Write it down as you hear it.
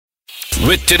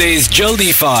With today's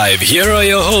Jaldi 5, here are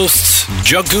your hosts,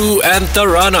 Jaggu and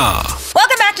Tarana.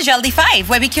 Welcome back to Jaldi 5,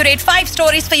 where we curate 5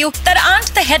 stories for you that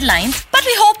aren't the headlines, but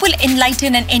we hope will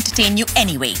enlighten and entertain you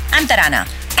anyway. I'm Tarana.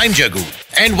 I'm Jaggu.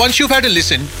 And once you've had a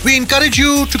listen, we encourage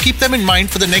you to keep them in mind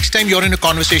for the next time you're in a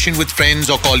conversation with friends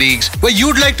or colleagues where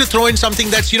you'd like to throw in something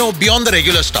that's, beyond the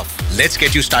regular stuff. Let's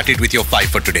get you started with your 5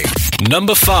 for today.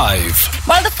 Number 5.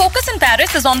 While the focus in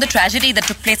Paris is on the tragedy that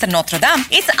took place at Notre Dame,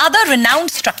 its other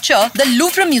renowned structure, the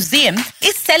Louvre Museum,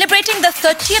 is celebrating the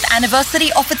 30th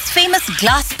anniversary of its famous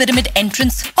glass pyramid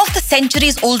entrance of the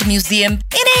centuries-old museum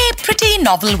in a pretty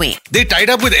novel way. They tied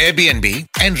up with Airbnb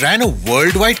and ran a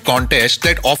worldwide contest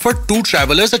that offered 2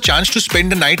 travelers a chance to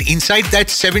spend the night inside that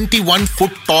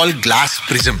 71-foot tall glass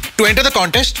prism. To enter the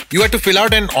contest, you had to fill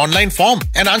out an online form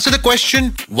and answer the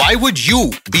question, why would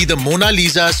you be the Mona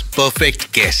Lisa's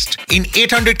perfect guest? In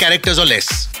 800 characters or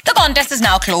less. The contest is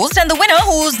now closed, and the winner,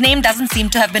 whose name doesn't seem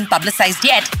to have been publicized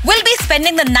yet, will be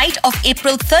spending the night of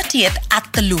April 30th at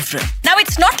the Louvre. Now,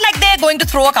 it's not like they're going to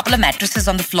throw a couple of mattresses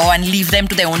on the floor and leave them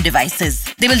to their own devices.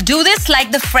 They will do this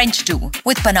like the French do,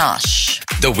 with panache.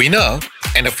 The winner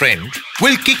and a friend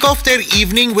will kick off their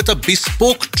evening with a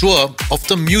bespoke tour of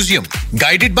the museum,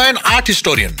 guided by an art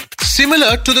historian,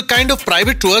 similar to the kind of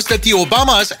private tours that the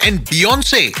Obamas and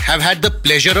Beyonce have had the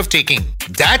pleasure of taking.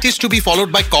 That is to be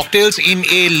followed by cocktails in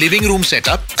a living room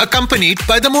setup, accompanied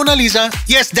by the Mona Lisa.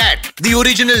 Yes, that. The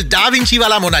original Da Vinci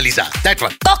wala Mona Lisa. That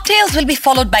one. Cocktails will be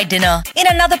followed by dinner in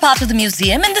another part of the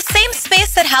museum in the same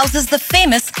space that houses the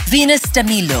famous Venus de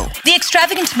Milo. The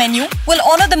extravagant menu will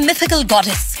honor the mythical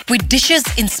goddess with dishes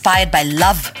inspired by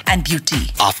love and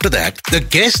beauty. After that, the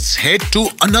guests head to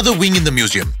another wing in the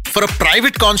museum for a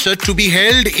private concert to be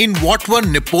held in what were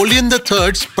Napoleon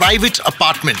III's private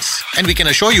apartments. And we can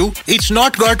assure you, it's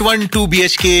not got one 2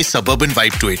 BHK suburban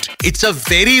vibe to it. It's a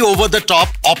very over-the-top,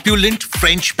 opulent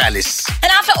French palace.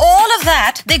 And after all of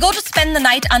that, they go to spend the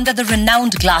night under the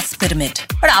renowned glass pyramid.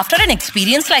 But after an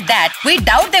experience like that, we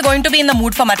doubt they're going to be in the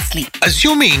mood for much sleep.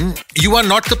 Assuming you are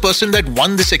not the person that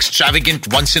won this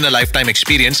extravagant once-in-a-lifetime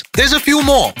experience, there's a few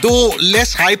more, though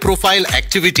less high-profile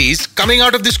activities coming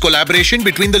out of this collaboration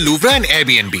between the Louvre and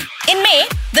Airbnb. In May,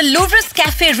 the Louvre's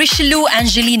Café Richelieu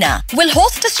Angelina will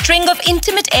host a string of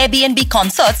intimate Airbnb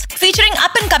concerts featuring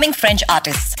up-and-coming French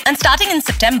artists. And starting in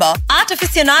September, art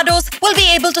aficionados will be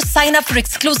able to sign up for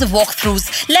exclusive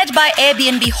walkthroughs led by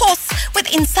Airbnb hosts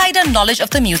with insider knowledge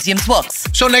of the museum's works.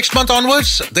 So next month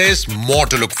onwards, there's more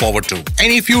to look forward to.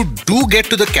 And if you do get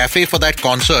to the cafe for that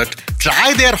concert,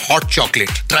 try their hot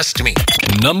chocolate. Trust me.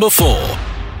 Number 4.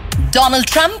 Donald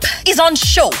Trump is on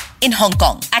show in Hong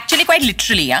Kong. Actually, quite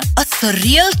literally, A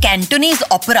surreal Cantonese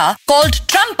opera called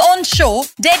Trump on Show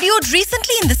debuted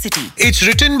recently in the city. It's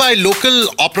written by local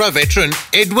opera veteran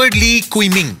Edward Lee Kui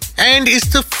Ming and is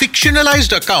the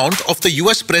fictionalized account of the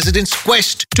US president's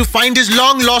quest to find his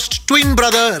long-lost twin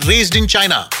brother raised in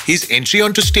China. His entry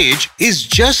onto stage is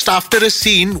just after a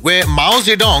scene where Mao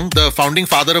Zedong, the founding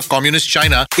father of communist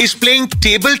China, is playing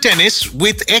table tennis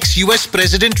with ex-US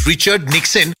President Richard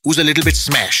Nixon, who's a little bit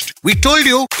smashed. We told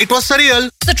you it was surreal.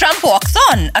 So Trump walks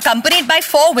on, accompanied by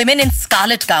 4 women in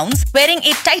scarlet gowns, wearing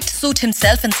a tight suit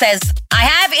himself, and says, I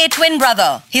have a twin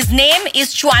brother. His name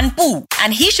is Chuan Pu,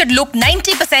 and he should look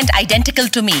 90% identical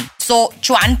to me. So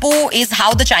Chuan Pu is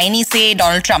how the Chinese say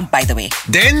Donald Trump, by the way.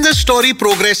 Then the story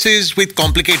progresses with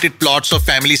complicated plots of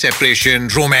family separation,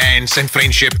 romance, and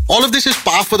friendship. All of this is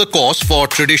par for the course for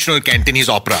traditional Cantonese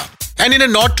opera. And in a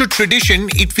nod to tradition,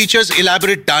 it features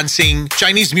elaborate dancing,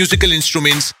 Chinese musical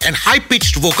instruments, and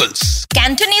high-pitched vocals.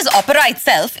 Cantonese opera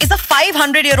itself is a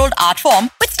 500-year-old art form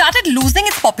which started losing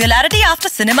its popularity after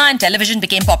cinema and television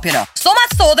became popular. So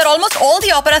much so that almost all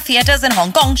the opera theatres in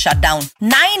Hong Kong shut down.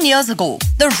 9 years ago,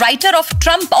 the writer of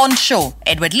Trump on Show,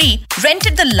 Edward Lee,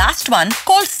 rented the last one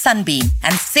called Sunbeam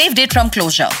and saved it from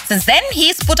closure. Since then,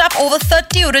 he's put up over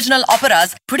 30 original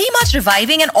operas, pretty much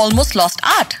reviving an almost lost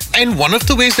art. And one of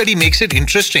the ways that he makes it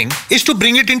interesting is to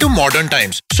bring it into modern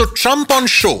times. So Trump on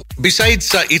Show, besides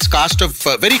its cast of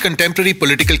very contemporary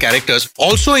political characters,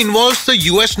 also involves the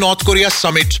US-North Korea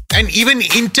summit and even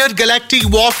intergalactic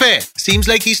warfare. Seems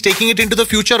like he's taking it into the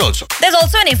future also. There's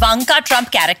also an Ivanka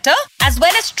Trump character, as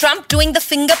well as Trump doing the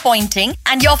finger pointing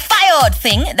and "you're fired"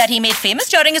 thing that he made famous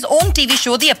during his own TV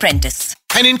show The Apprentice.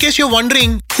 And in case you're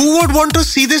wondering, who would want to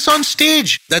see this on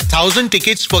stage? The 1,000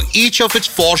 tickets for each of its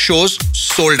 4 shows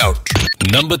sold out.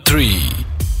 Number 3.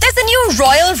 There's a new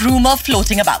royal rumor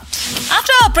floating about.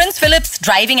 After Prince Philip's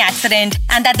driving accident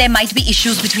and that there might be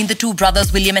issues between the two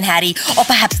brothers, William and Harry, or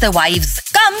perhaps their wives,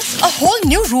 comes a whole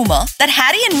new rumor that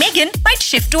Harry and Meghan might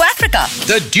shift to Africa.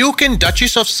 The Duke and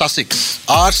Duchess of Sussex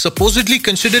are supposedly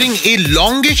considering a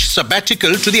longish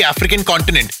sabbatical to the African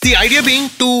continent. The idea being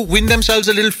to win themselves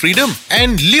a little freedom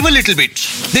and live a little bit.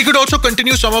 They could also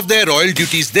continue some of their royal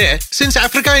duties there, since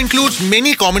Africa includes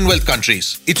many Commonwealth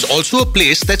countries. It's also a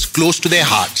place that's close to their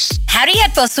hearts. Harry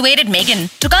had persuaded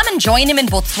Meghan to come and join him in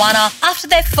Botswana after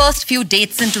their first few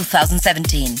dates in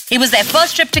 2017. It was their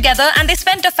first trip together and they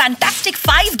spent a fantastic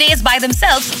 5 days by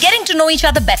themselves getting to know each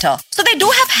other better. So they do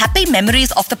have happy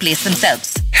memories of the place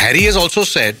themselves. Harry has also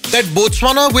said that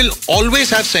Botswana will always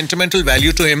have sentimental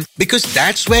value to him because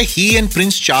that's where he and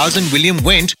Prince Charles and William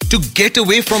went to get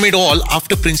away from it all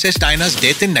after Princess Diana's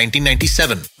death in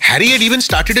 1997. Harry had even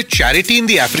started a charity in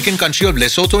the African country of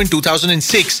Lesotho in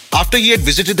 2006 after he had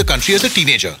visited the country as a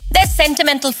teenager. Their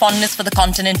sentimental fondness for the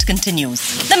continent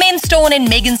continues. The main stone in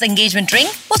Meghan's engagement ring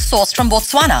was sourced from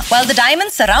Botswana, while the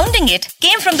diamonds surrounding it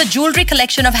came from the jewelry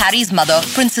collection of Harry's mother,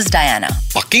 Princess Diana.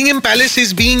 Buckingham Palace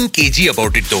is being cagey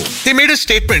about it though. They made a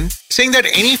statement saying that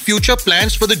any future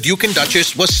plans for the Duke and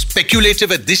Duchess was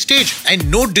speculative at this stage and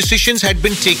no decisions had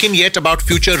been taken yet about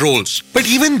future roles. But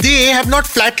even they have not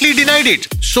flatly denied it.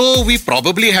 So we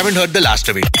probably haven't heard the last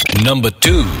of it. Number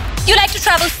 2. You like to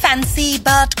travel fancy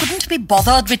but couldn't be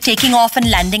bothered with taking off and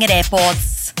landing at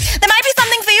airports? There might be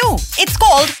something for you. It's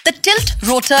called the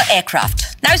tilt-rotor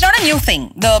aircraft. Now, it's not a new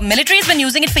thing. The military has been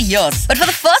using it for years. But for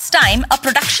the first time, a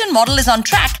production model is on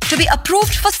track to be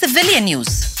approved for civilian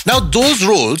use. Now, those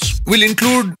roles will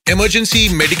include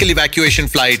emergency medical evacuation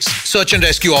flights, search and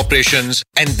rescue operations,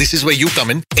 and this is where you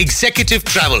come in, executive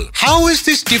travel. How is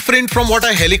this different from what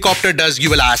a helicopter does,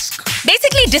 you will ask?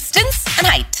 Basically, distance and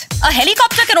height. A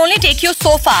helicopter can only take you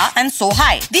so far and so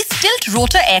high. These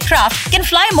tilt-rotor aircraft can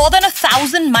fly more than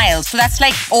 1,000 miles. So that's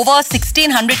like over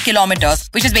 1,600 kilometers,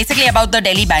 which is basically about the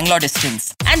Delhi-Bangalore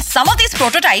distance. And some of these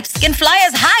prototypes can fly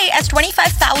as high as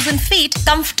 25,000 feet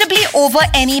comfortably over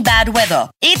any bad weather.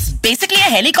 It's basically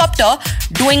a helicopter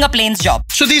doing a plane's job.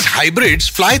 So these hybrids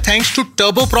fly thanks to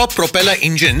turboprop propeller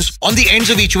engines on the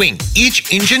ends of each wing.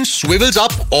 Each engine swivels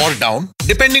up or down,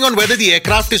 depending on whether the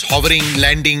aircraft is hovering,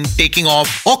 landing, taking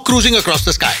off, or cruising across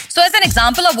the sky. So as an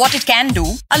example of what it can do,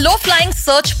 a low-flying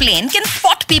search plane can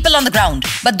spot people on the ground.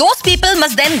 But those people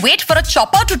must then wait for a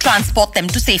chopper to transport them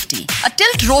to safety. A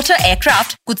tilt-rotor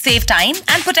aircraft could save time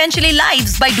and potentially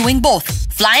lives by doing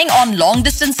both, flying on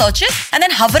long-distance searches and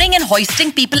then hovering and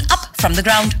hoisting people up from the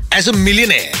ground. As a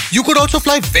millionaire, you could also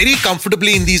fly very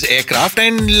comfortably in these aircraft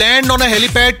and land on a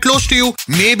helipad close to you,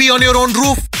 maybe on your own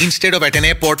roof instead of at an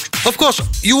airport. Of course,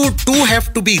 you do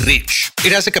have to be rich.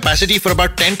 It has a capacity for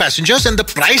about 10 passengers and the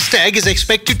price tag is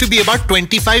expected to be about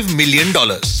 $25 million.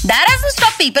 That hasn't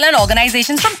stopped people and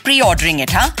organizations from pre-ordering it,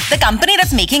 huh? The company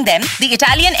that's making them, the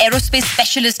Italian aerospace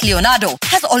specialist Leonardo,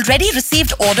 has already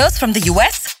received orders from the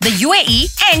US, the UAE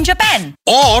and Japan.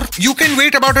 Or you can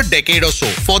wait about a decade or so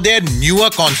for their newer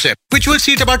concept, which will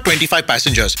seat about 25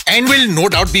 passengers and will no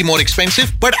doubt be more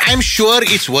expensive, but I'm sure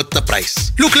it's worth the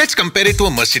price. Look, let's compare it to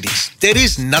a Mercedes. There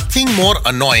is nothing more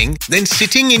annoying than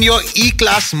sitting in your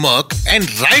E-Class Merc and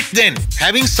right then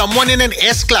having someone in an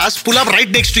S-Class pull up right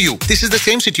next to you. This is the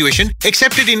same situation,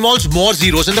 except it involves more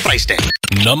zeros in the price tag.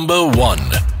 Number 1.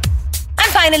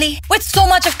 And finally, with so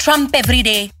much of Trump every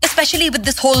day, especially with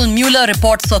this whole Mueller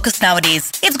report circus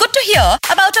nowadays, it's good to hear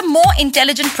about a more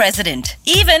intelligent president,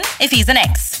 even if he's an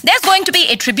ex. There's going to be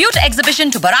a tribute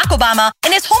exhibition to Barack Obama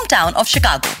in his hometown of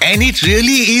Chicago. And it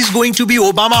really is going to be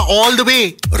Obama all the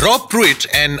way. Rob Pruitt,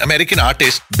 an American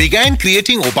artist, began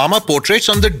creating Obama portraits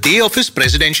on the day of his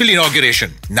presidential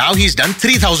inauguration. Now he's done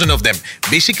 3,000 of them,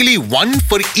 basically one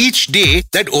for each day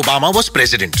that Obama was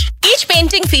president. Each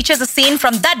painting features a scene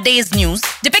from that day's news,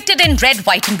 depicted in red,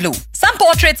 white and blue. Some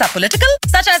portraits are political,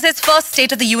 such as his first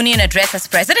State of the Union address as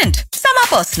president. Some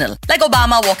are personal, like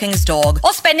Obama walking his dog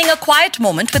or spending a quiet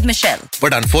moment with Michelle.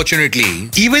 But unfortunately,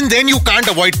 even then you can't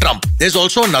avoid Trump. There's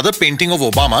also another painting of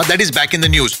Obama that is back in the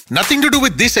news. Nothing to do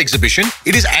with this exhibition.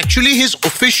 It is actually his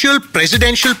official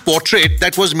presidential portrait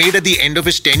that was made at the end of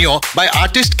his tenure by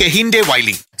artist Kehinde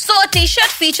Wiley. So a t-shirt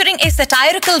featuring a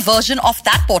satirical version of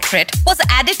that portrait was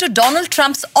added to Donald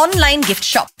Trump's online gift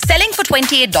shop, selling for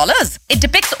 $28. It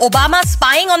depicts Obama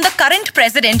spying on the current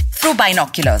president through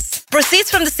binoculars. Proceeds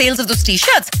from the sales of those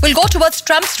t-shirts will go towards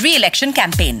Trump's re-election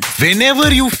campaign.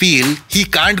 Whenever you feel he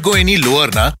can't go any lower,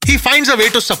 he finds a way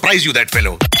to surprise you, that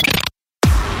fellow.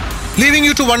 leaving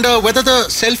you to wonder whether the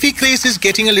selfie craze is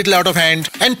getting a little out of hand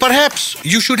and perhaps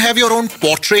you should have your own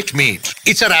portrait made.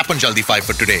 It's a wrap on Jaldi 5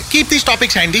 for today. Keep these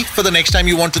topics handy for the next time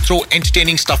you want to throw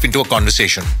entertaining stuff into a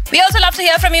conversation. We also love to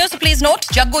hear from you, so please note,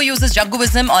 Jaggu uses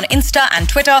Jagguism on Insta and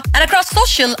Twitter, and across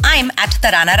social, I'm at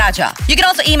Tarana Raja. You can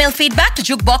also email feedback to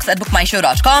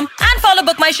jukebox@bookmyshow.com and follow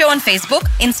Book My Show on Facebook,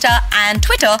 Insta and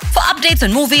Twitter for updates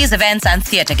on movies, events and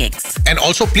theatre gigs. And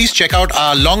also please check out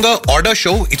our longer order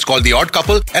show. It's called The Odd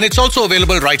Couple and it's also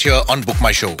available right here on Book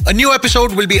My Show. A new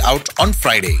episode will be out on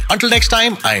Friday. Until next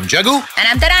time, I'm Jaggu. And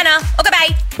I'm Tarana. Okay,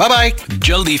 bye. Bye-bye.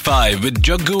 Jaldi 5 with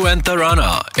Jaggu and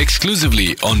Tarana,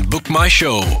 exclusively on Book My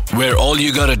Show, where all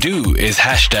you gotta do is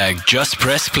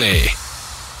 #JustPressPlay.